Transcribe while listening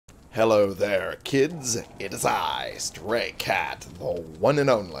Hello there, kids. It is I, Stray Cat, the one and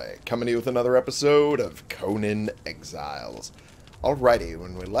only, coming to you with another episode of Conan Exiles. Alrighty,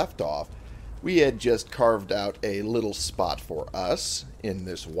 when we left off, we had just carved out a little spot for us in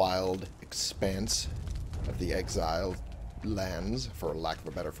this wild expanse of the exiled lands, for lack of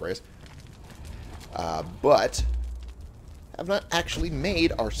a better phrase. But have not actually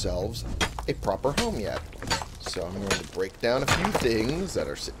made ourselves a proper home yet. So I'm going to break down a few things that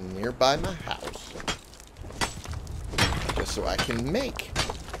are sitting nearby my house, just so I can make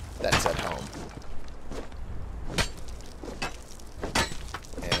that said home.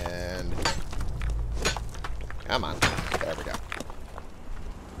 And come on, there we go.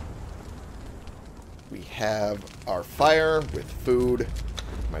 We have our fire with food.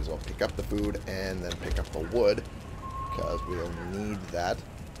 Might as well pick up the food and then pick up the wood, because we'll need that.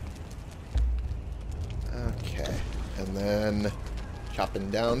 Okay, and then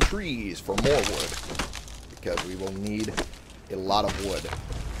chopping down trees for more wood, because we will need a lot of wood.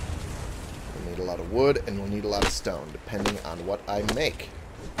 We'll need a lot of wood, and we'll need a lot of stone, depending on what I make.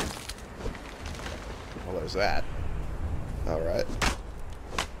 Well, there's that. Alright.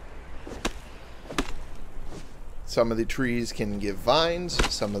 Some of the trees can give vines,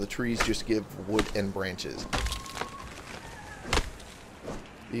 some of the trees just give wood and branches.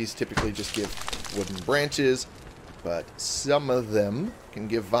 These typically just give wooden branches, but some of them can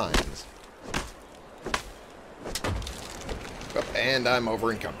give vines. Oh, and I'm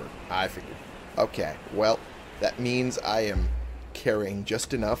over encumbered. I figured. Okay, well, that means I am carrying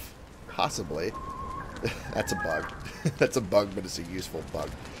just enough, possibly. That's a bug. That's a bug, but it's a useful bug.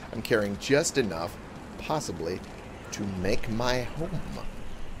 I'm carrying just enough, possibly, to make my home.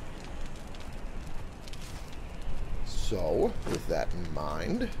 So, with that in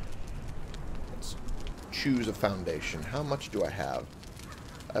mind, let's choose a foundation. How much do I have?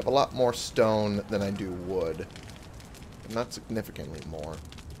 I have a lot more stone than I do wood, but not significantly more.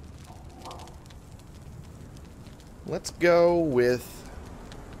 Let's go with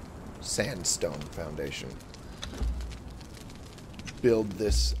sandstone foundation. Build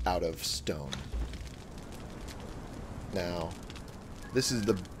this out of stone. Now, this is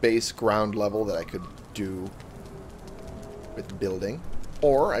the base ground level that I could do with building,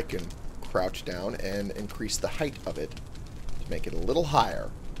 or I can crouch down and increase the height of it to make it a little higher,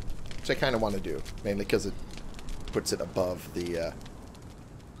 which I kind of want to do, mainly because it puts it above the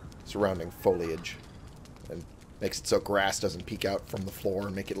surrounding foliage and makes it so grass doesn't peek out from the floor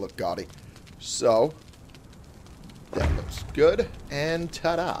and make it look gaudy. So that looks good, and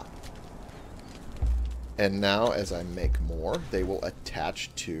ta-da! And now, as I make more, they will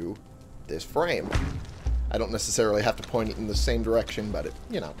attach to this frame. I don't necessarily have to point it in the same direction, but it,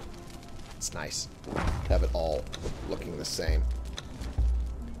 you know, it's nice to have it all looking the same.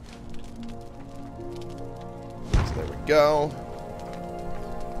 So there we go.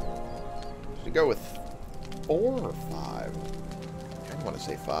 Should we go with 4 or 5? I kind of want to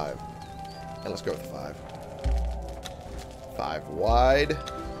say 5. And let's go with 5. 5 wide.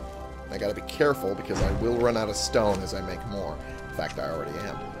 I gotta be careful because I will run out of stone as I make more. In fact, I already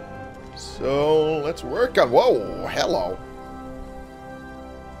am. So, let's work on... Whoa, hello.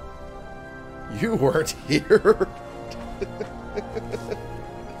 You weren't here.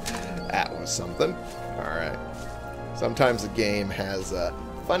 That was something. Alright. Sometimes the game has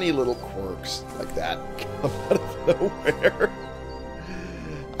funny little quirks like that come out of nowhere.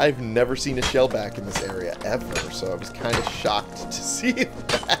 I've never seen a shellback in this area ever, so I was kind of shocked to see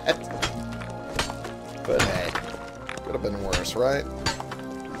that. But hey, could have been worse, right?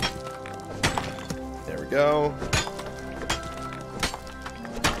 There we go.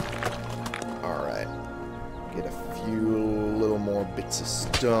 Alright. Get a few little more bits of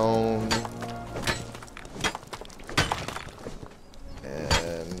stone.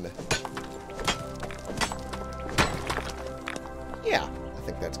 And yeah, I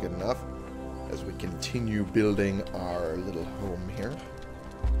think that's good enough as we continue building our little home here.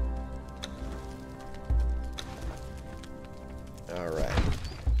 Alright.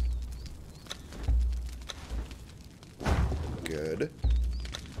 Good.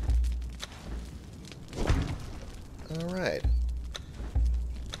 Alright.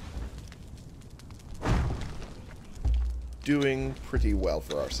 Doing pretty well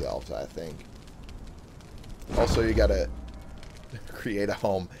for ourselves, I think. Also, you gotta create a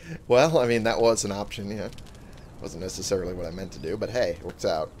home. Well, I mean, that was an option, yeah. Wasn't necessarily what I meant to do, but hey, it works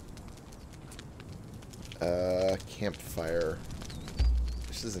out. Campfire.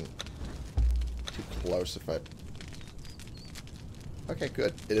 This isn't too close if I... Okay,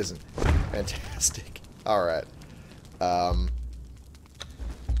 good. It isn't. Fantastic. Alright.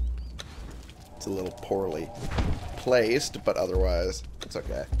 It's a little poorly placed, but otherwise, it's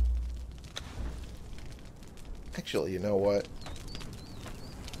okay. Actually, you know what?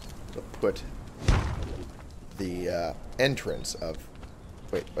 I'll put the entrance of...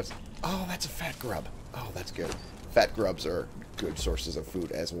 Wait, what's... Oh, that's a fat grub. Oh, that's good. Fat grubs are good sources of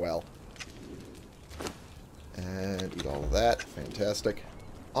food as well. And eat all of that. Fantastic.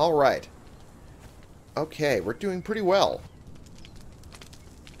 Alright. Okay, we're doing pretty well.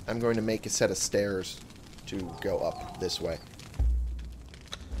 I'm going to make a set of stairs to go up this way.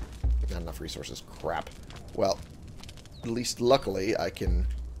 Not enough resources. Crap. Well, at least luckily I can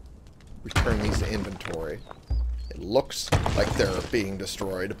return these to inventory. It looks like they're being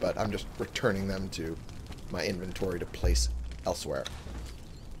destroyed, but I'm just returning them to my inventory to place elsewhere.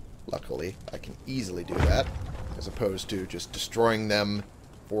 Luckily, I can easily do that, as opposed to just destroying them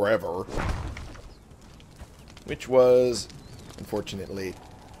forever. Which was, unfortunately,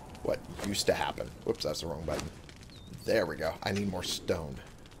 what used to happen. Whoops, that's the wrong button. There we go. I need more stone.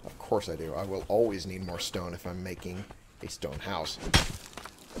 Of course I do. I will always need more stone if I'm making a stone house.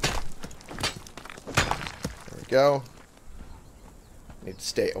 There we go. Need to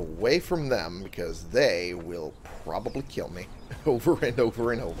stay away from them because they will probably kill me over and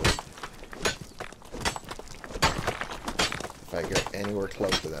over and over if I get anywhere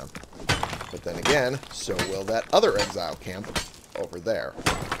close to them. But then again, so will that other exile camp over there.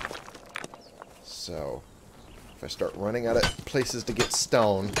 So, if I start running out of places to get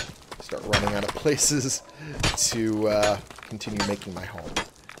stone, I start running out of places to continue making my home.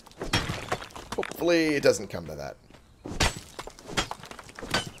 Hopefully it doesn't come to that.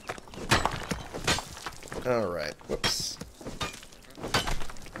 Alright, whoops.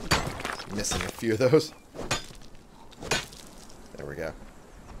 Missing a few of those. There we go.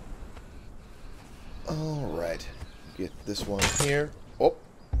 Alright. Get this one here. Oh,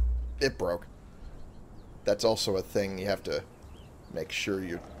 it broke. That's also a thing you have to make sure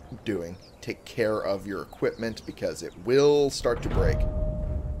you're doing. Take care of your equipment because it will start to break.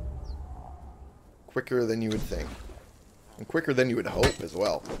 Quicker than you would think. And quicker than you would hope as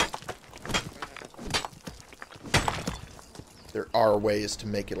well. There are ways to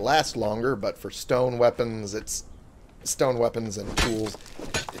make it last longer, but for stone weapons, stone weapons and tools,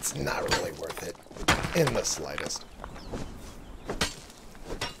 it's not really worth it in the slightest.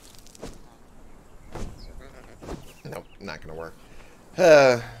 Nope, not gonna work.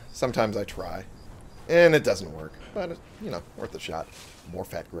 Sometimes I try, and it doesn't work, but you know, worth a shot. More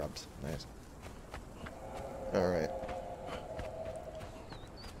fat grubs, nice. All right.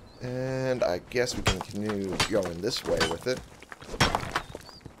 And I guess we can continue going this way with it.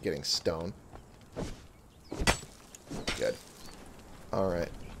 Getting stone. Good. Alright.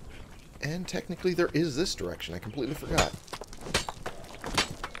 And technically there is this direction. I completely forgot.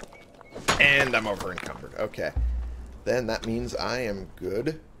 And I'm over encumbered. Okay. Then that means I am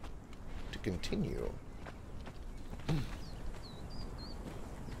good to continue. I'm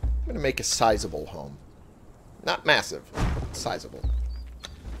going to make a sizable home. Not massive, but sizable.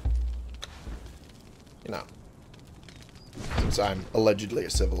 You know. Since I'm allegedly a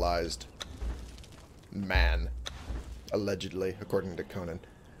civilized man. Allegedly, according to Conan.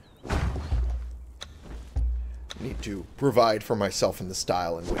 Need to provide for myself in the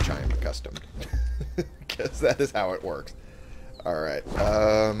style in which I am accustomed. Because that is how it works. Alright,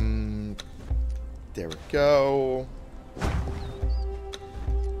 there we go.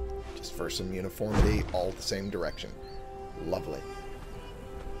 Just for some uniformity, all the same direction. Lovely.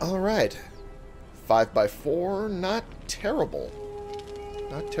 Alright. 5x4, not terrible.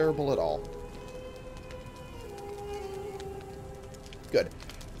 Not terrible at all. Good.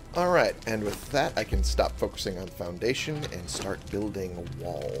 Alright, and with that, I can stop focusing on the foundation and start building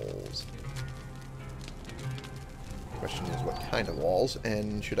walls. Question is, what kind of walls?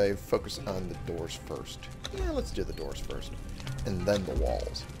 And should I focus on the doors first? Yeah, let's do the doors first. And then the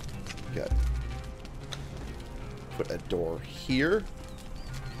walls. Good. Put a door here.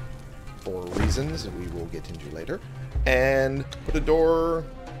 For reasons we will get into later. And put a door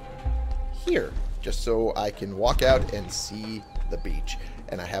here. Just so I can walk out and see the beach.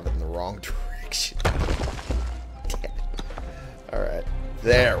 And I have it in the wrong direction. Alright.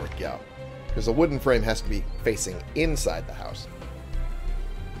 There we go. Because the wooden frame has to be facing inside the house.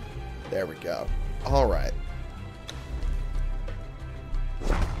 There we go. Alright.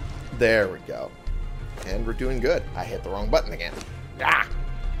 There we go. And we're doing good. I hit the wrong button again. Ah!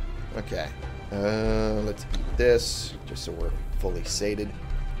 Okay. Let's eat this, just so we're fully sated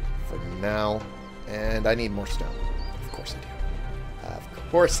for now. And I need more stone. Of course I do. Of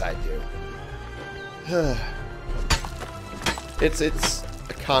course I do. It's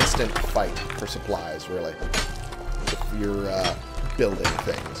a constant fight for supplies, really. If you're building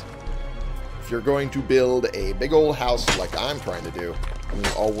things. If you're going to build a big old house like I'm trying to do, you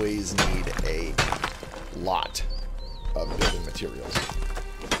always need a lot of building materials.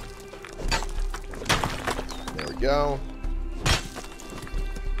 There we go.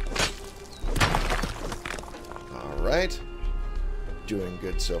 Alright. Doing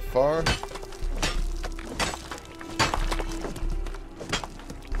good so far.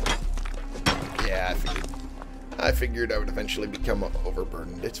 Yeah, I figured I would eventually become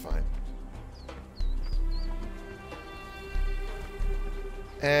overburdened. It's fine.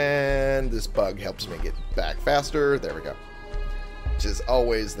 And this bug helps me get back faster. There we go. Which is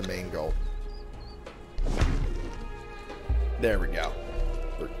always the main goal. There we go.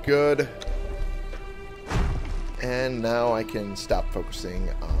 We're good. And now I can stop focusing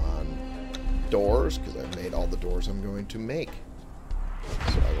on doors, because I've made all the doors I'm going to make.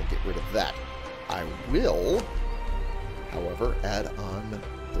 So I will get rid of that. I will, however, add on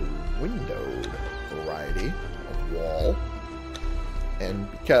the windowed variety of wall.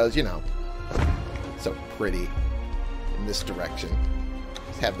 And because, you know, it's so pretty in this direction,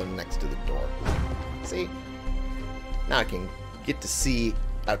 just have them next to the door. See? Now I can get to see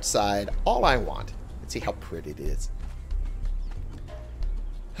outside all I want. See how pretty it is.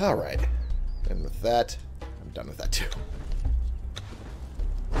 Alright. And with that, I'm done with that too.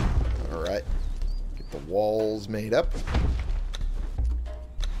 Alright. Get the walls made up.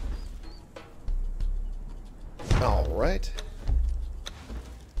 Alright.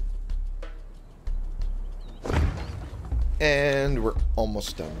 And we're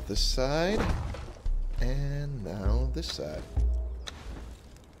almost done with this side. And now this side.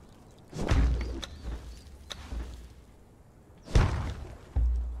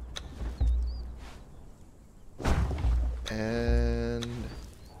 And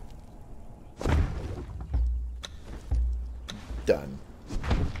done.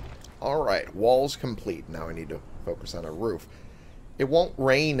 Alright, walls complete. Now I need to focus on a roof. It won't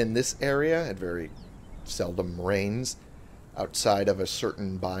rain in this area. It very seldom rains outside of a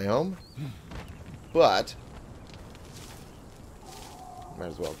certain biome. But might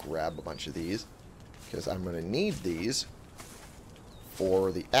as well grab a bunch of these, because I'm going to need these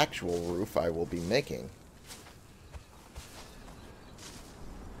for the actual roof I will be making.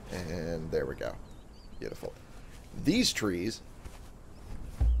 And there we go. Beautiful. These trees,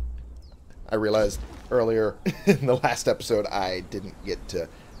 I realized earlier in the last episode I didn't get to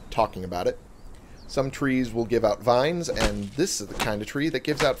talking about it. Some trees will give out vines, and this is the kind of tree that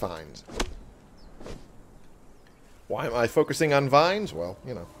gives out vines. Why am I focusing on vines? Well,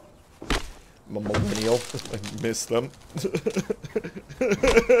 you know, I'm a millennial. I miss them.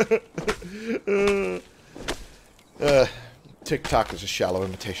 TikTok is a shallow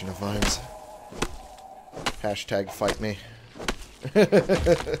imitation of vines. Hashtag fight me.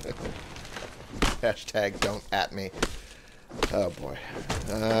 Hashtag don't at me. Oh boy.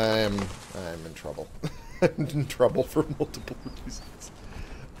 I'm in trouble. I'm in trouble for multiple reasons.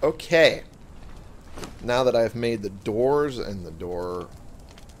 Okay. Now that I've made the doors and the door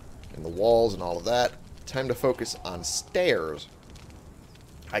and the walls and all of that, time to focus on stairs.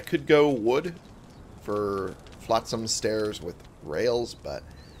 I could go wood for flotsam stairs with rails, but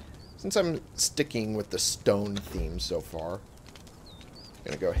since I'm sticking with the stone theme so far, I'm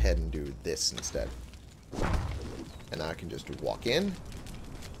going to go ahead and do this instead. And now I can just walk in,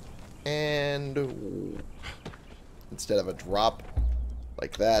 and instead of a drop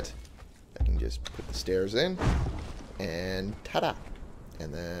like that, I can just put the stairs in, and ta-da!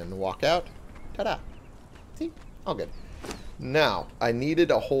 And then walk out, ta-da! See? All good. Now, I needed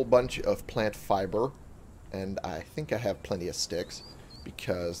a whole bunch of plant fiber, and I think I have plenty of sticks,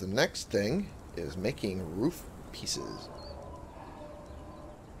 because the next thing is making roof pieces.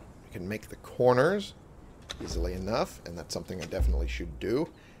 I can make the corners easily enough, and that's something I definitely should do,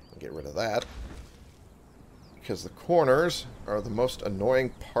 and get rid of that, because the corners are the most annoying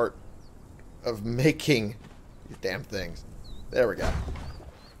part of making these damn things. There we go.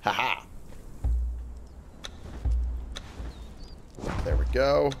 Haha. There we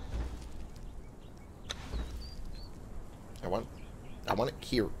go. I want it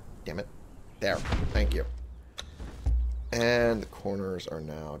here. Damn it. There. Thank you. And the corners are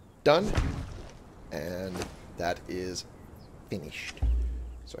now done. And that is finished.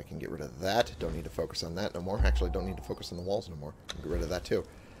 So I can get rid of that. Don't need to focus on that no more. Actually, don't need to focus on the walls no more. I can get rid of that too.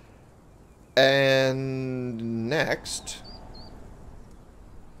 And next,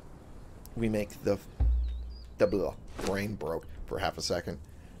 we make the brain broke for half a second.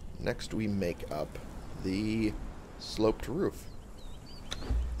 Next, we make up the sloped roof.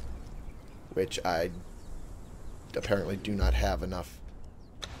 which I apparently do not have enough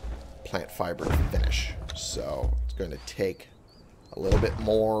plant fiber to finish. So it's going to take a little bit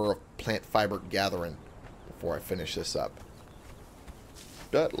more plant fiber gathering before I finish this up.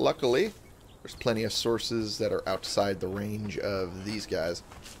 But luckily, there's plenty of sources that are outside the range of these guys.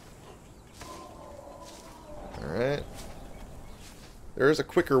 Alright. There is a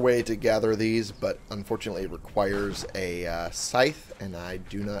quicker way to gather these, but unfortunately it requires a scythe, and I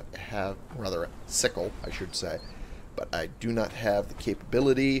do not have, rather a sickle, I should say, but I do not have the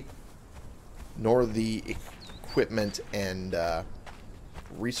capability nor the equipment and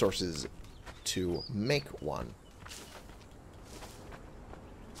resources to make one.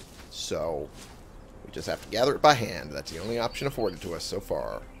 So we just have to gather it by hand. That's the only option afforded to us so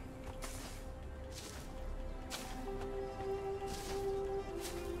far.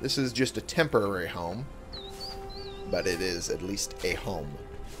 This is just a temporary home, but it is at least a home.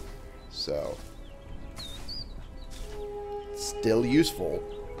 So it's still useful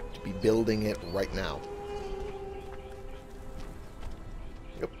to be building it right now.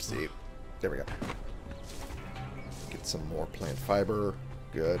 Oopsie. There we go. Get some more plant fiber.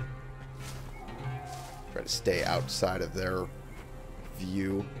 Good. Try to stay outside of their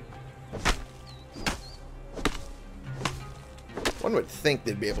view. One would think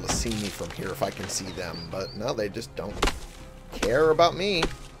they'd be able to see me from here if I can see them, but no, they just don't care about me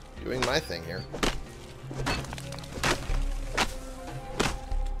doing my thing here.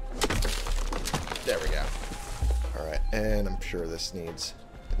 There we go. Alright, and I'm sure this needs,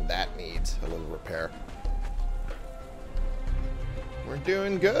 and that needs a little repair. We're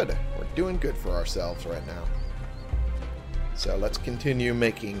doing good. We're doing good for ourselves right now. So let's continue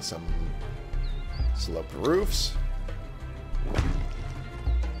making some sloped roofs.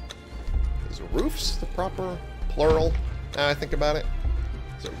 Is roofs the proper plural? Now I think about it.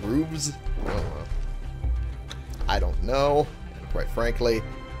 Is it roofs? I don't know. And quite frankly,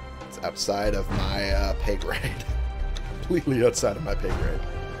 it's outside of my pay grade. Completely outside of my pay grade.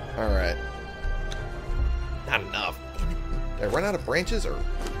 Alright. Not enough. Did I run out of branches or...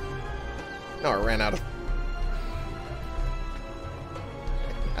 No, I ran out of...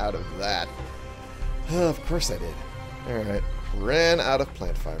 that. Oh, of course I did. Alright. Ran out of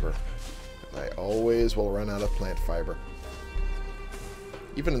plant fiber. I always will run out of plant fiber.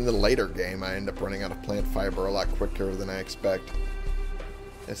 Even in the later game, I end up running out of plant fiber a lot quicker than I expect.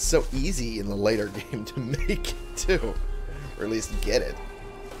 It's so easy in the later game to make it, too. Or at least get it.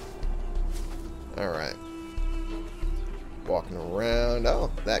 Alright. Walking around.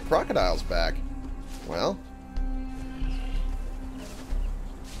 Oh, that crocodile's back. Well.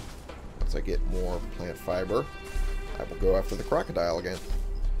 Once I get more plant fiber, I will go after the crocodile again.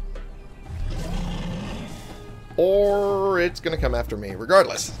 Or it's going to come after me,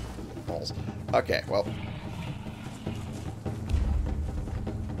 regardless. Balls. Okay, well.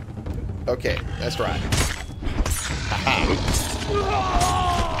 Okay, let's try.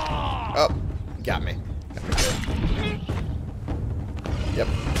 Oh, got me. Got me good. Yep.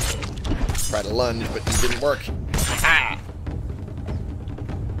 Tried to lunge, but it didn't work. Ha!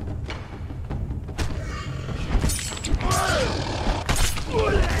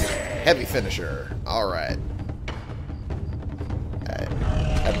 Heavy finisher. Alright. I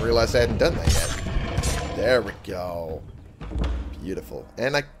hadn't realized I hadn't done that yet. There we go. Beautiful.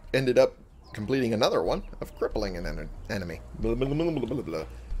 And I ended up completing another one of crippling an enemy. Blah, blah, blah, blah, blah, blah.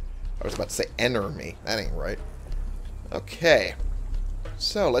 I was about to say enemy. That ain't right. Okay.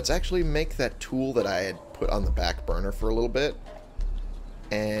 So let's actually make that tool that I had put on the back burner for a little bit.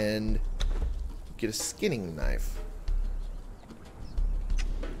 And get a skinning knife.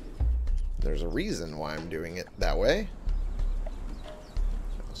 There's a reason why I'm doing it that way.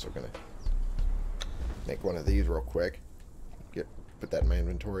 I'm also going to make one of these real quick. Put that in my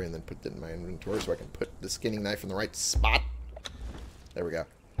inventory and then put that in my inventory so I can put the skinning knife in the right spot. There we go.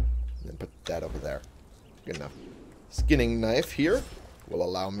 And then put that over there. Good enough. Skinning knife here will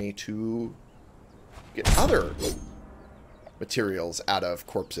allow me to get other materials out of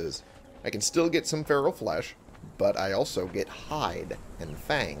corpses. I can still get some feral flesh, but I also get hide and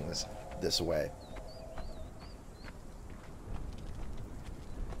fangs this way.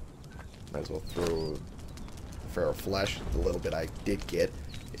 Might as well throw feral flesh, the little bit I did get,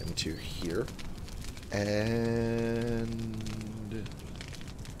 into here. And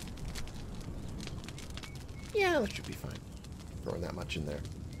yeah, that should be fine. Throwing that much in there.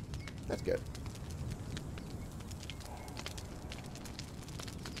 That's good.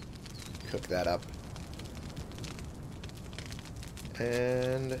 Cook that up.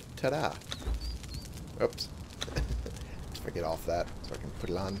 And ta-da. Oops. Let's get off that so I can put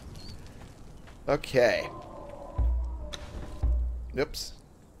it on. Okay. Oops.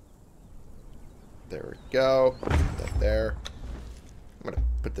 There we go. Put that there. I'm going to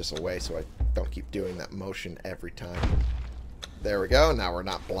put this away so I don't keep doing that motion every time. There we go. Now we're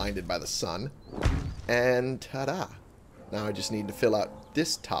not blinded by the sun. And ta-da. Now I just need to fill out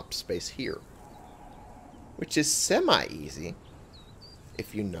this top space here. Which is semi-easy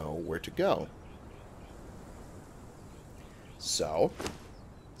if you know where to go. So,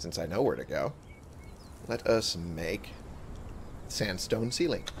 since I know where to go, let us make sandstone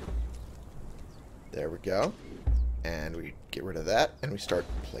ceiling. There we go. And we get rid of that, and we start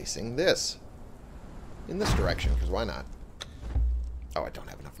placing this in this direction, because why not? Oh, I don't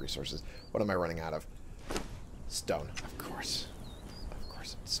have enough resources. What am I running out of? Stone, of course. Of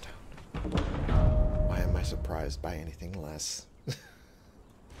course it's stone. Why am I surprised by anything less?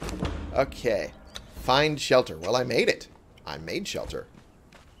 Okay. Find shelter. Well, I made it. I made shelter.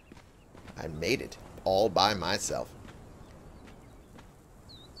 I made it all by myself.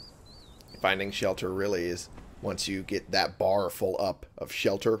 Finding shelter really is once you get that bar full up of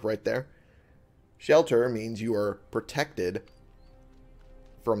shelter right there. Shelter means you are protected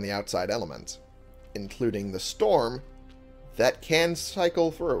from the outside elements, including the storm that can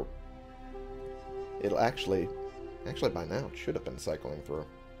cycle through. It'll actually by now it should have been cycling through.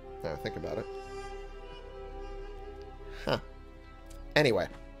 Now I think about it. Huh. Anyway.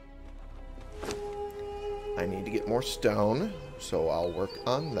 I need to get more stone, so I'll work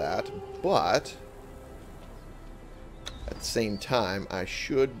on that, but at the same time, I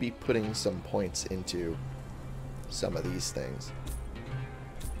should be putting some points into some of these things.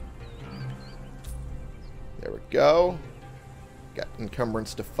 There we go. Got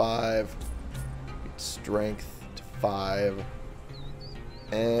encumbrance to 5. Strength to 5.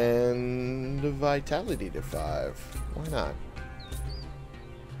 And vitality to 5. Why not?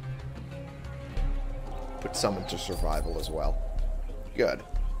 Put some into survival as well. Good.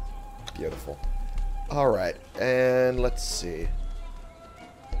 Beautiful. Alright, and let's see.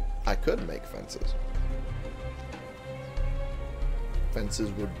 I could make fences.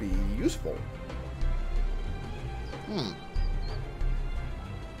 Fences would be useful.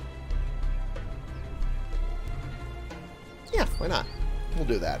 Yeah, why not? We'll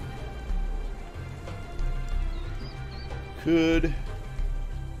do that. Could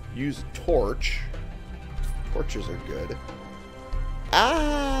use a torch. Torches are good.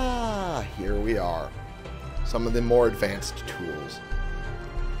 Ah, here we are. Some of the more advanced tools.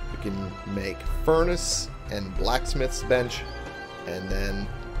 We can make furnace and blacksmith's bench, and then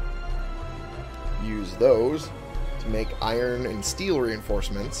use those to make iron and steel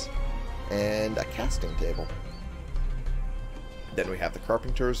reinforcements and a casting table. Then we have the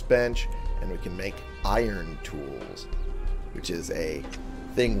carpenter's bench, and we can make iron tools, which is a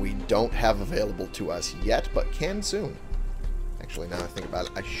thing we don't have available to us yet, but can soon. Actually, now I think about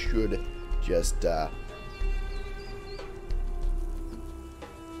it, I should just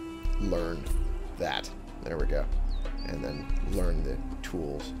learn that. There we go. And then learn the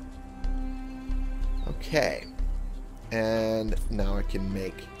tools. Okay. And now I can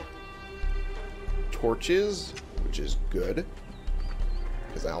make torches, which is good,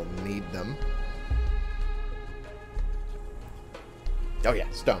 because I'll need them. Oh yeah,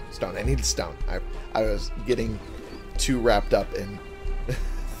 stone. I need stone. I was getting too wrapped up in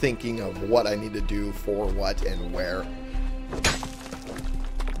thinking of what I need to do for what and where.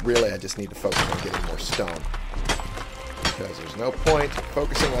 Really, I just need to focus on getting more stone. Because there's no point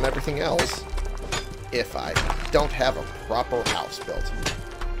focusing on everything else if I don't have a proper house built.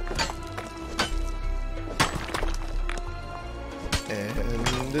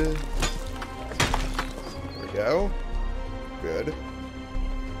 And there we go. Good.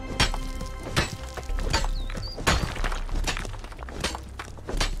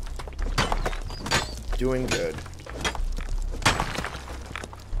 Doing good.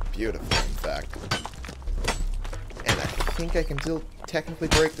 Beautiful, in fact. And I think I can still technically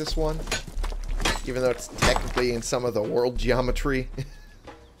break this one. Even though it's technically in some of the world geometry.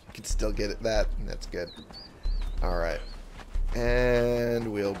 I can still get at that, and that's good. Alright.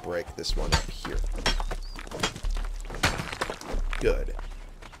 And we'll break this one up here. Good.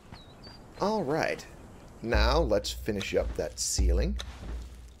 Alright. Now, let's finish up that ceiling.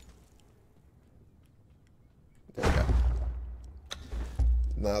 There we go.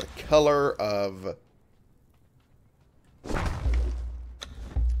 Now, the color of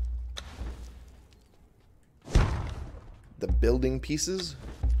the building pieces.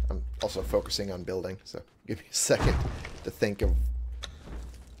 I'm also focusing on building, so give me a second to think of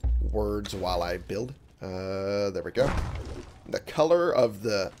words while I build. There we go. The color of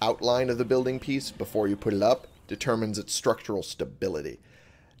the outline of the building piece before you put it up determines its structural stability.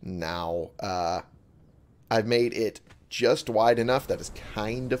 Now, I've made it just wide enough that is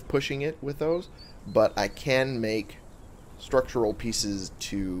kind of pushing it with those, but I can make structural pieces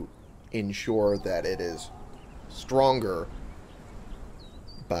to ensure that it is stronger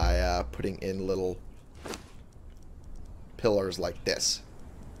by putting in little pillars like this.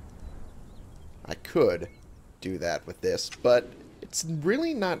 I could do that with this, but it's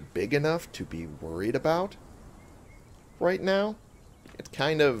really not big enough to be worried about right now. It's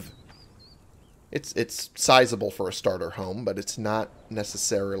kind of... It's sizable for a starter home, but it's not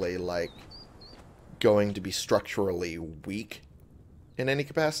necessarily, like, going to be structurally weak in any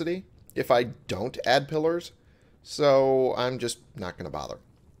capacity if I don't add pillars. So I'm just not going to bother.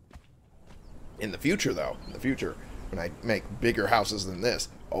 In the future, though, in the future, when I make bigger houses than this,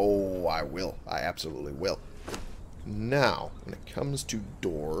 oh, I will. I absolutely will. Now, when it comes to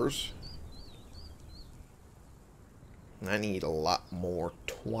doors, I need a lot more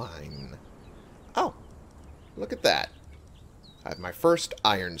twine. Oh, look at that. I have my first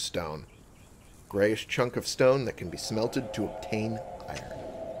ironstone. Grayish chunk of stone that can be smelted to obtain iron.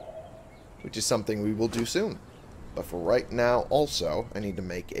 Which is something we will do soon. But for right now, also, I need to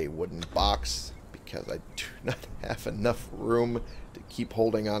make a wooden box because I do not have enough room to keep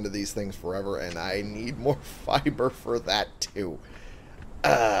holding on to these things forever, and I need more fiber for that too.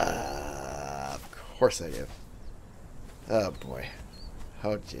 Of course I do. Oh boy.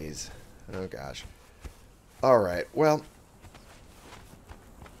 Oh jeez. Oh gosh. Alright, well,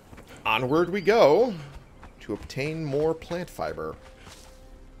 onward we go to obtain more plant fiber.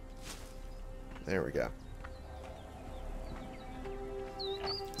 There we go.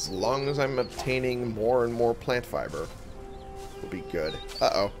 As long as I'm obtaining more and more plant fiber, we'll be good.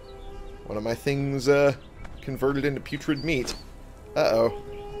 Uh-oh. One of my things converted into putrid meat. Uh-oh.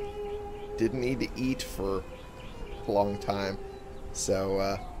 Didn't need to eat for a long time.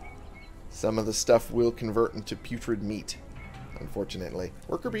 So, some of the stuff will convert into putrid meat, unfortunately.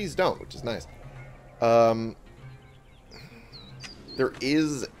 Worker bees don't, which is nice. There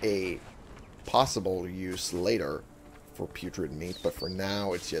is a possible use later for putrid meat, but for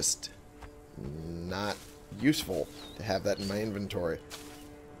now it's just not useful to have that in my inventory.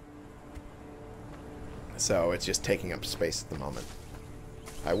 So it's just taking up space at the moment.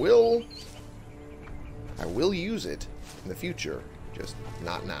 I will use it in the future, just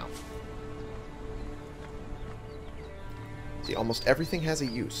not now. See, almost everything has a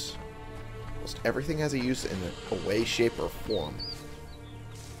use. Almost everything has a use in a way, shape, or form.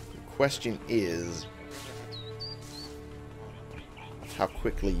 The question is how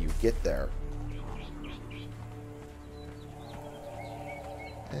quickly you get there.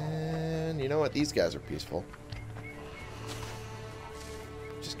 And you know what? These guys are peaceful.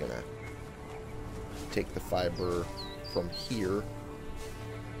 Just gonna take the fiber from here.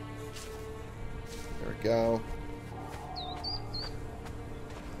 There we go.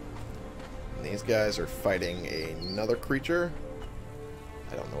 And these guys are fighting another creature.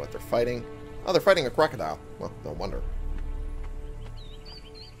 I don't know what they're fighting. Oh, they're fighting a crocodile. Well, no wonder.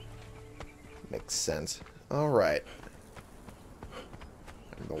 Makes sense. Alright.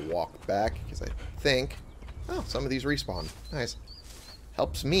 I'm going to walk back because I think... Oh, some of these respawn. Nice.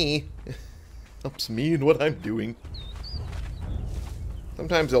 Helps me. Helps me in what I'm doing.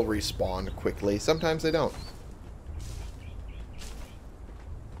 Sometimes they'll respawn quickly. Sometimes they don't.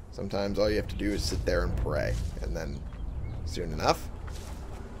 Sometimes all you have to do is sit there and pray. And then, soon enough,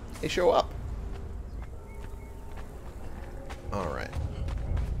 they show up. Alright.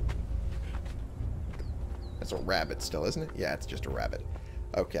 That's a rabbit still, isn't it? Yeah, it's just a rabbit.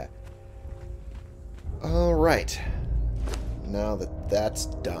 Okay. Alright. Now that that's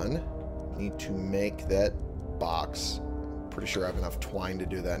done, need to make that box. Pretty sure I have enough twine to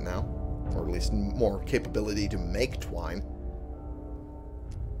do that now. Or at least more capability to make twine.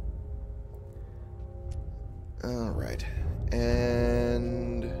 Alright.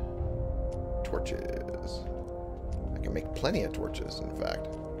 And... torches. I can make plenty of torches, in fact.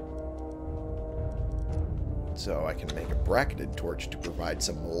 So I can make a bracketed torch to provide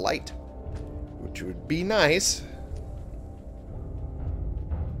some light, which would be nice.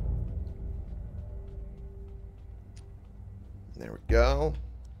 There we go.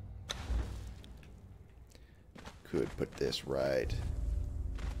 Could put this right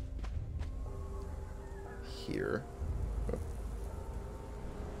here. Oh.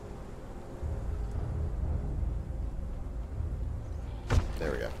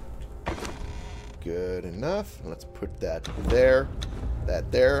 There we go. Good enough. Let's put that there.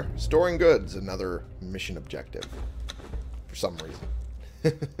 That there. Storing goods, another mission objective. For some reason.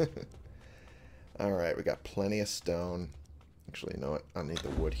 Alright, we got plenty of stone. Actually, you know what? I'll need the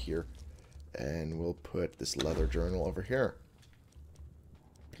wood here. And we'll put this leather journal over here.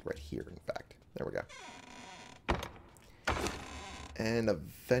 Right here, in fact. There we go. And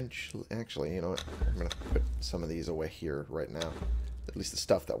eventually... Actually, you know what? I'm going to put some of these away here right now. At least the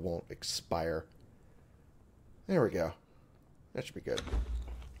stuff that won't expire. There we go. That should be good.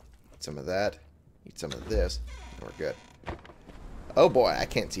 Eat some of that. Eat some of this. And we're good. Oh boy, I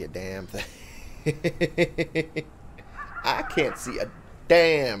can't see a damn thing. I can't see a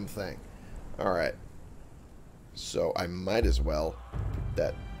damn thing. Alright. So I might as well put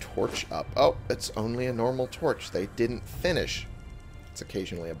that torch up. Oh, it's only a normal torch. They didn't finish. It's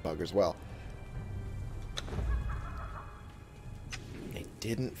occasionally a bug as well. They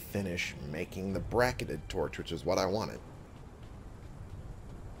didn't finish making the bracketed torch, which is what I wanted.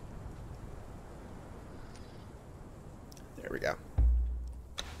 There we go.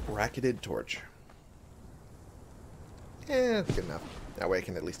 Bracketed torch. Eh, good enough. That way I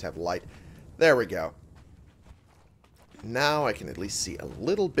can at least have light. There we go. Now I can at least see a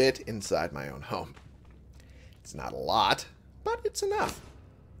little bit inside my own home. It's not a lot, but it's enough.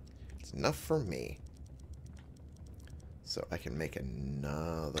 It's enough for me. So I can make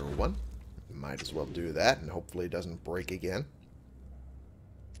another one. Might as well do that, and hopefully it doesn't break again.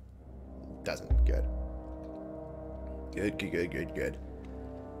 Doesn't. Good. Good, good, good, good, good.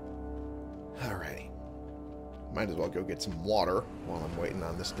 Alrighty. Might as well go get some water while I'm waiting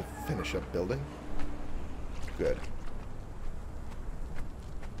on this to finish up building. Good.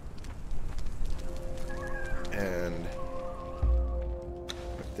 And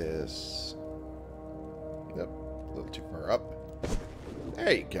put this... Yep, a little too far up.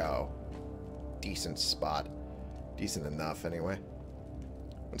 There you go. Decent spot. Decent enough, anyway.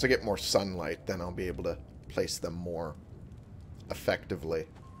 Once I get more sunlight, then I'll be able to place them more effectively.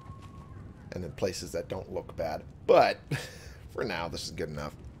 And in places that don't look bad. But, for now, this is good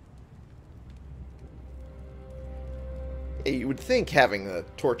enough. You would think having the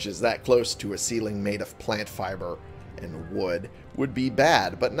torches that close to a ceiling made of plant fiber and wood would be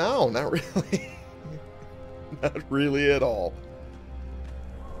bad. But no, not really. Not really at all.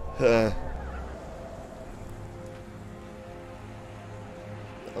 Well,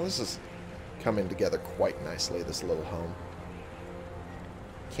 this is coming together quite nicely, this little home.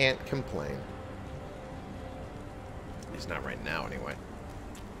 Can't complain. At least not right now, anyway.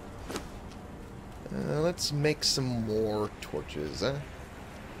 Let's make some more torches, huh?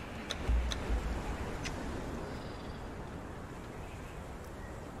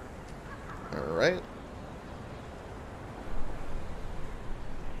 Alright.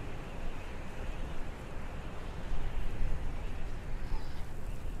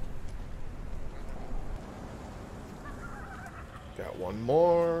 Got one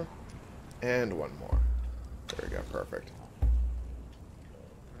more. And one more. There we go, perfect.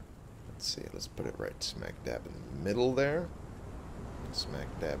 Let's see, let's put it right smack dab in the middle there. Smack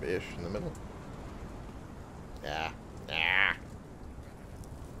dab-ish in the middle. Yeah. Yeah.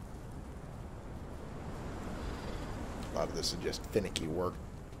 A lot of this is just finicky work.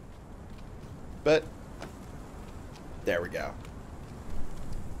 But, there we go.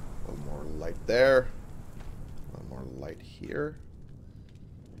 A little more light there. A little more light here.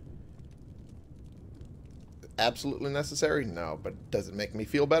 Absolutely necessary? No, but does it make me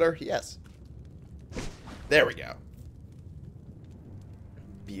feel better? Yes. There we go.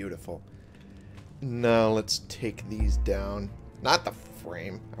 Beautiful. Now let's take these down. Not the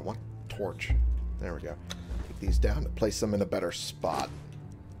frame. I want torch. There we go. Take these down to place them in a better spot.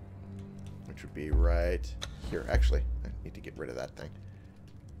 Which would be right here. Actually, I need to get rid of that thing.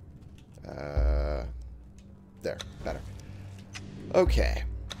 There. Better. Okay.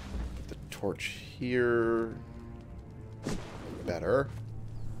 Put the torch here. Better.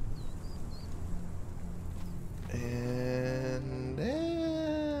 And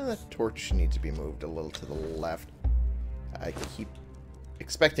the torch needs to be moved a little to the left. I keep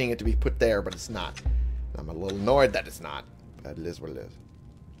expecting it to be put there, but it's not. I'm a little annoyed that it's not. But it is what it is.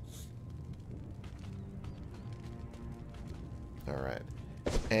 Alright.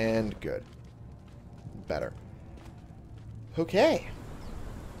 And good. Better. Okay.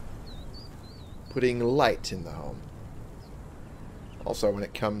 Putting light in the home. Also, when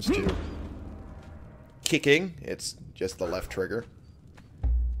it comes to kicking, it's just the left trigger.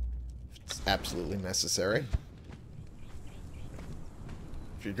 It's absolutely necessary.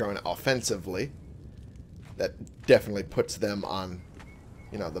 If you're going offensively, that definitely puts them on,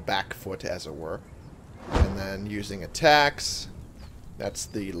 you know, the back foot, as it were. And then using attacks, that's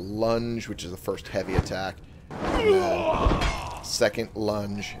the lunge, which is the first heavy attack. And then second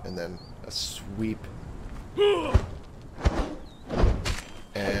lunge, and then a sweep.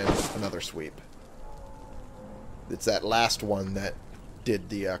 And another sweep. It's that last one that did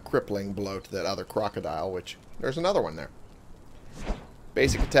the crippling blow to that other crocodile, which there's another one there.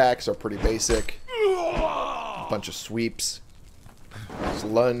 Basic attacks are pretty basic. A bunch of sweeps. Just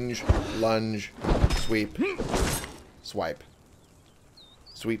lunge, lunge, sweep, swipe.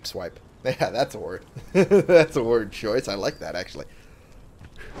 Sweep, swipe. Yeah, that's a word. That's a word choice. I like that, actually.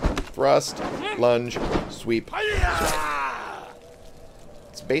 Thrust, lunge, sweep, swipe.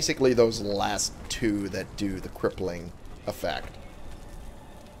 It's basically those last two that do the crippling effect.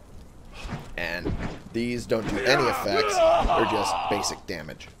 And these don't do any effects. They're just basic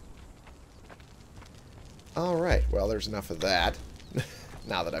damage. Alright, well, there's enough of that.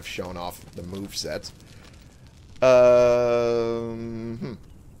 Now that I've shown off the movesets. I'm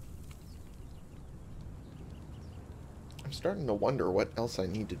starting to wonder what else I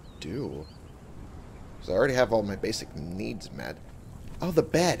need to do. Because I already have all my basic needs met. Oh, the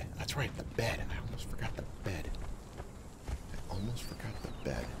bed. That's right, the bed. I almost forgot the bed. I almost forgot the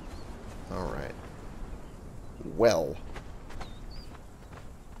bed. Alright. Well.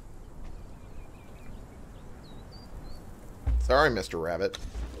 Sorry, Mr. Rabbit.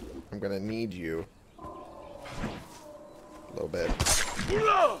 I'm going to need you. A little bit.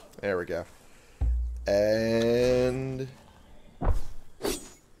 There we go. And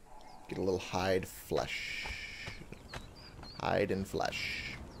get a little hide flesh. Hide and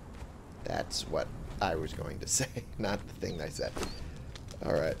flesh. That's what I was going to say, not the thing I said.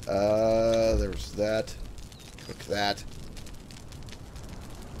 Alright, there's that. Cook that.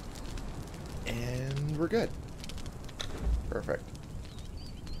 And we're good. Perfect.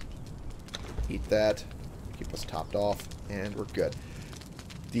 Eat that. Keep us topped off. And we're good.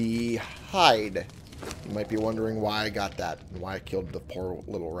 The hide. You might be wondering why I got that. And why I killed the poor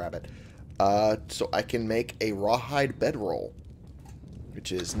little rabbit. So I can make a rawhide bedroll.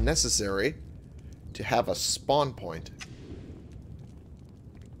 Which is necessary to have a spawn point.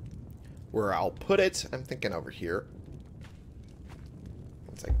 Where I'll put it, I'm thinking over here.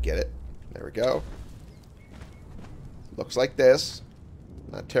 Once I get it. There we go. Looks like this.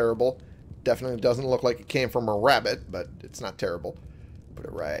 Not terrible. Definitely doesn't look like it came from a rabbit, but it's not terrible. Put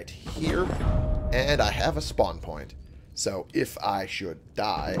it right here. And I have a spawn point. So if I should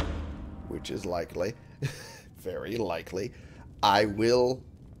die, which is likely, very likely, I will...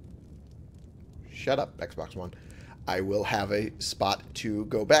 Shut up, Xbox One. I will have a spot to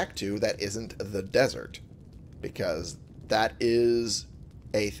go back to that isn't the desert. Because that is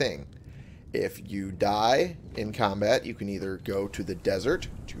a thing. If you die in combat, you can either go to the desert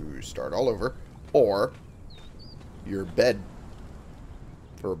to start all over, or your bed,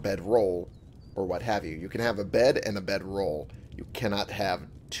 or bed roll, or what have you. You can have a bed and a bed roll. You cannot have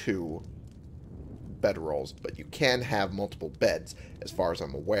two bed rolls, but you can have multiple beds, as far as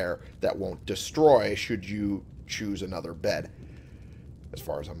I'm aware, that won't destroy should you choose another bed. As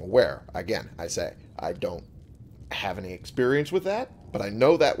far as I'm aware. Again, I say, I don't have any experience with that, but I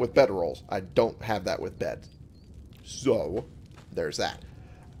know that with bedrolls. I don't have that with beds. So, there's that.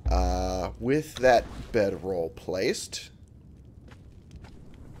 With that bedroll placed,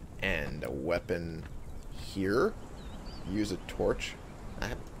 and a weapon here, use a torch. I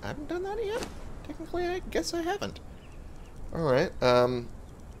haven't done that yet? Technically, I guess I haven't. Alright,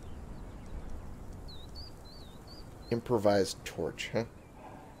 improvised torch, huh?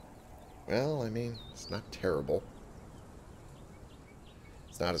 Well, I mean, it's not terrible.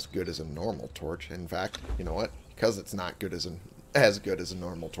 It's not as good as a normal torch. In fact, you know what? Because it's not good as a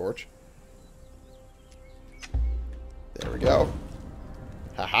normal torch. There we go.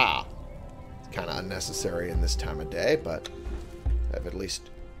 Haha. It's kind of unnecessary in this time of day, but I've at least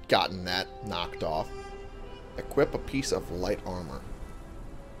gotten that knocked off. Equip a piece of light armor.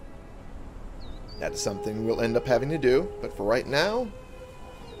 That's something we'll end up having to do, but for right now,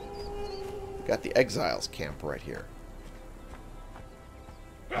 we've got the Exiles camp right here.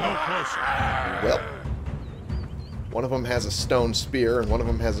 Well, one of them has a stone spear, and one of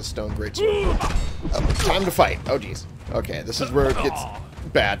them has a stone greatsword. Oh, time to fight. Oh, jeez. Okay, this is where it gets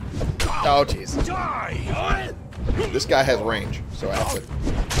bad. Oh, jeez. This guy has range, so I have to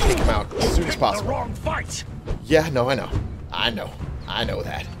take him out as soon as possible. Yeah, no, I know. I know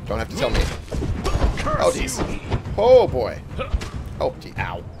that. Don't have to tell me. Oh, jeez. Oh, boy. Oh, gee.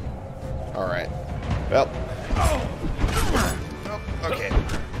 Ow. Alright. Well. Oh, okay.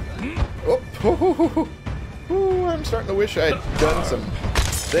 Oh, I'm starting to wish I'd done some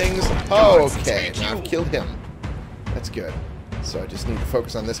things. Oh, okay. Now I've killed him. That's good. So I just need to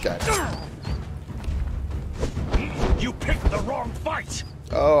focus on this guy. You picked the wrong fight!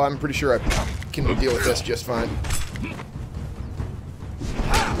 Oh, I'm pretty sure I can deal with this just fine.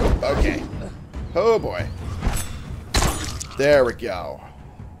 Okay. Oh boy. There we go.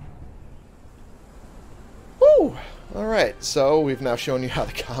 Woo! Alright, so we've now shown you how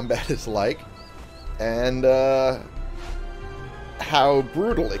the combat is like. And, how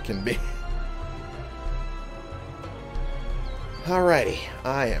brutal it can be. Alrighty,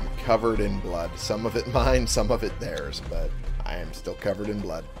 I am covered in blood. Some of it mine, some of it theirs, but I am still covered in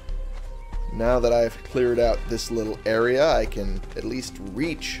blood. Now that I've cleared out this little area, I can at least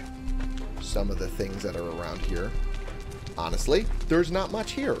reach some of the things that are around here. Honestly, there's not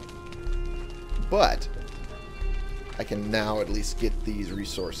much here. But I can now at least get these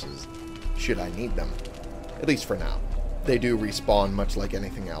resources, should I need them. At least for now. They do respawn much like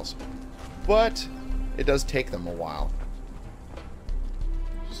anything else. But it does take them a while.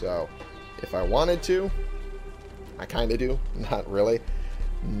 So, if I wanted to, I kind of do. Not really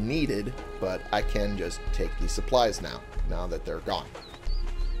needed, but I can just take these supplies now that they're gone.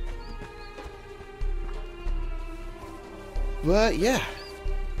 But yeah,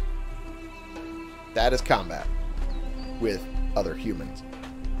 that is combat with other humans.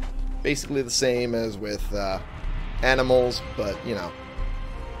 Basically the same as with animals, but, you know,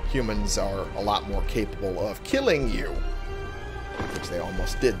 humans are a lot more capable of killing you. Which they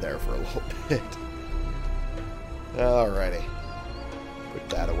almost did there for a little bit. Alrighty. Put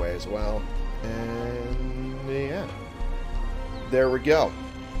that away as well. And yeah. There we go.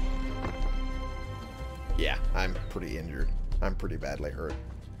 Yeah, I'm pretty injured. I'm pretty badly hurt.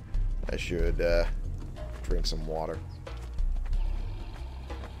 I should drink some water.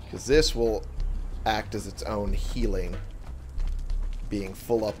 Because this will act as its own healing. Being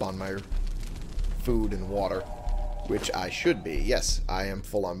full up on my food and water. Which I should be. Yes, I am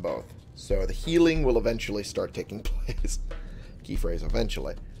full on both. So the healing will eventually start taking place. Key phrase,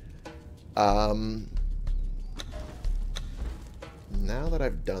 eventually. Now that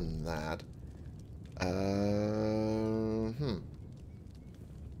I've done that...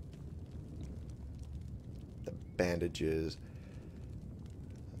 The bandages...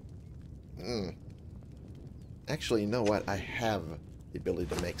 Actually, you know what? I have the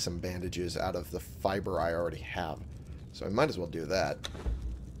ability to make some bandages out of the fiber I already have. So I might as well do that.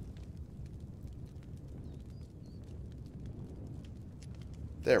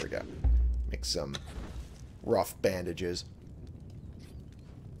 There we go. Make some rough bandages.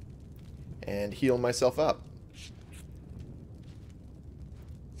 And heal myself up.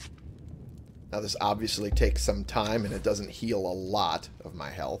 Now this obviously takes some time and it doesn't heal a lot of my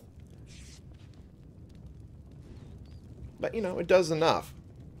health. But, you know, it does enough.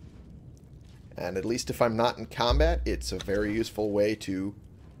 And at least if I'm not in combat, it's a very useful way to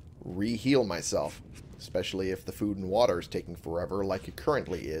re-heal myself. Especially if the food and water is taking forever like it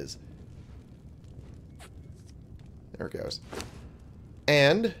currently is. There it goes.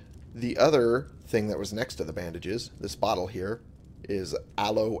 And the other thing that was next to the bandages, this bottle here, is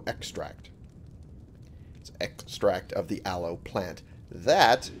aloe extract. It's extract of the aloe plant.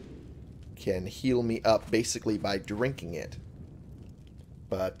 That can heal me up basically by drinking it.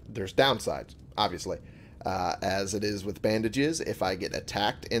 But there's downsides, obviously. As it is with bandages, if I get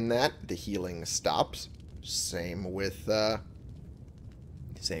attacked in that, the healing stops. Same with the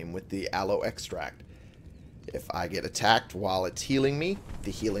aloe extract. If I get attacked while it's healing me, the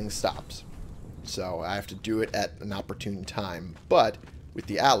healing stops. So I have to do it at an opportune time. But with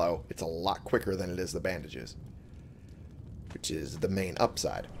the aloe, it's a lot quicker than it is the bandages. Which is the main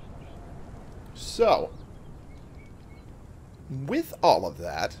upside. So, with all of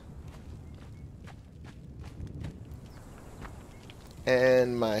that,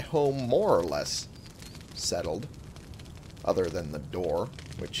 and my home more or less settled, other than the door,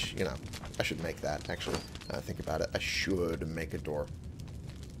 which, you know, I should make that, actually. Now I think about it, I should make a door.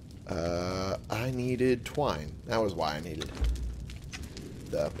 I needed twine. That was why I needed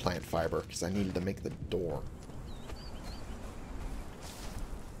the plant fiber, because I needed to make the door.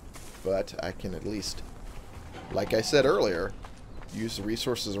 But I can at least, like I said earlier, use the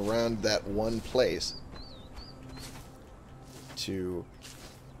resources around that one place to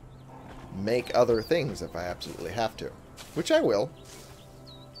make other things if I absolutely have to. Which I will.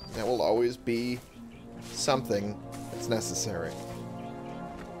 That will always be something that's necessary.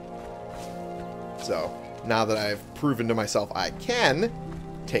 So, now that I've proven to myself I can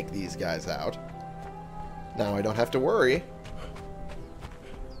take these guys out, now I don't have to worry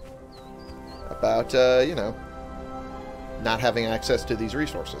about, you know, not having access to these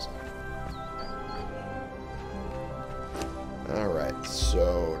resources. Alright,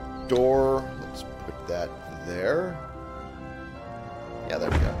 so door, let's put that there. Yeah, there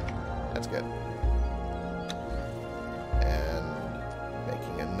we go. That's good. And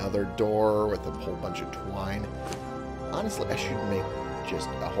making another door with a whole bunch of twine. Honestly, I should make just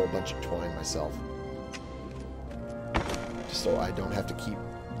a whole bunch of twine myself. Just so I don't have to keep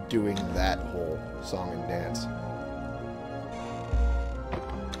doing that whole song and dance.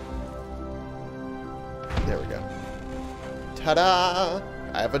 There we go. Ta-da!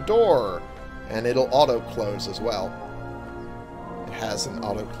 I have a door! And it'll auto-close as well. It has an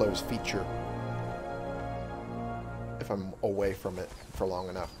auto-close feature. If I'm away from it for long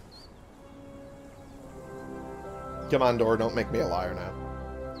enough. Come on, door, don't make me a liar now.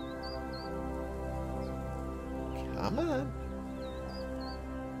 Come on.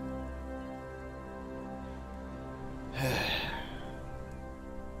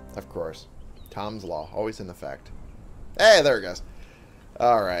 Of course. Tom's Law, always in effect. Hey, there it goes.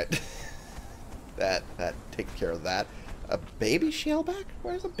 Alright. that takes care of that. A baby shellback?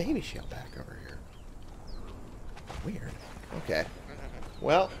 Where's a baby shellback over here? Weird. Okay.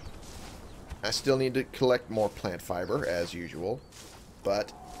 Well, I still need to collect more plant fiber, as usual.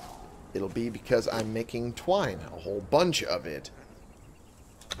 But it'll be because I'm making twine. A whole bunch of it.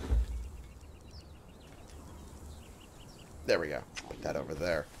 There we go. Put that over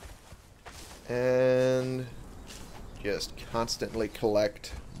there. And just constantly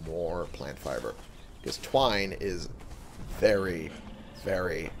collect more plant fiber. Because twine is very,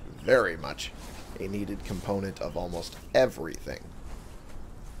 very, very much a needed component of almost everything.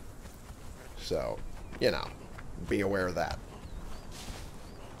 So, you know, be aware of that.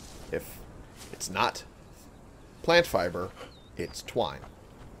 If it's not plant fiber, it's twine.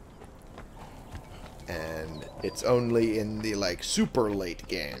 And it's only in the, like, super late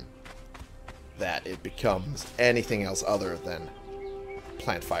game that it becomes anything else other than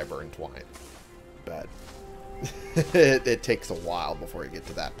plant fiber and twine. But it takes a while before you get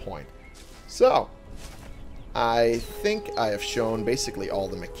to that point. So, I think I have shown basically all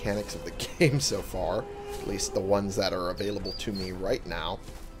the mechanics of the game so far. At least the ones that are available to me right now.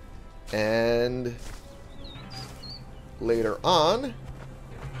 And later on,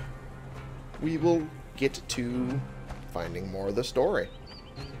 we will get to finding more of the story.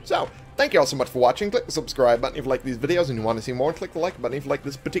 So, thank you all so much for watching. Click the subscribe button if you like these videos and you want to see more. Click the like button if you like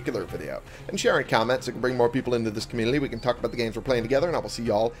this particular video. And share and comment so we can bring more people into this community. We can talk about the games we're playing together, and I will see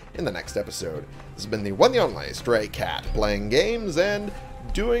y'all in the next episode. This has been the one and only Stray Cat, playing games and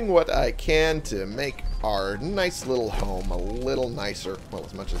doing what I can to make our nice little home a little nicer. Well,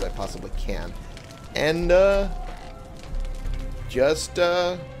 as much as I possibly can. And, just,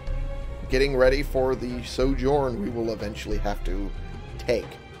 getting ready for the sojourn we will eventually have to take.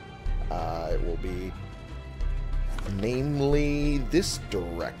 It will be mainly this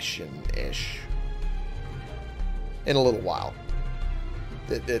direction-ish. In a little while.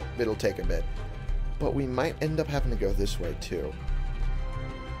 It'll take a bit. But we might end up having to go this way, too.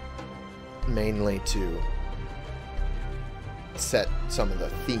 Mainly to set some of the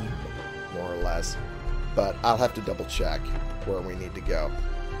theme, more or less. But I'll have to double check where we need to go.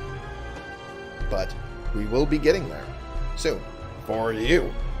 But we will be getting there soon for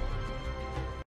you.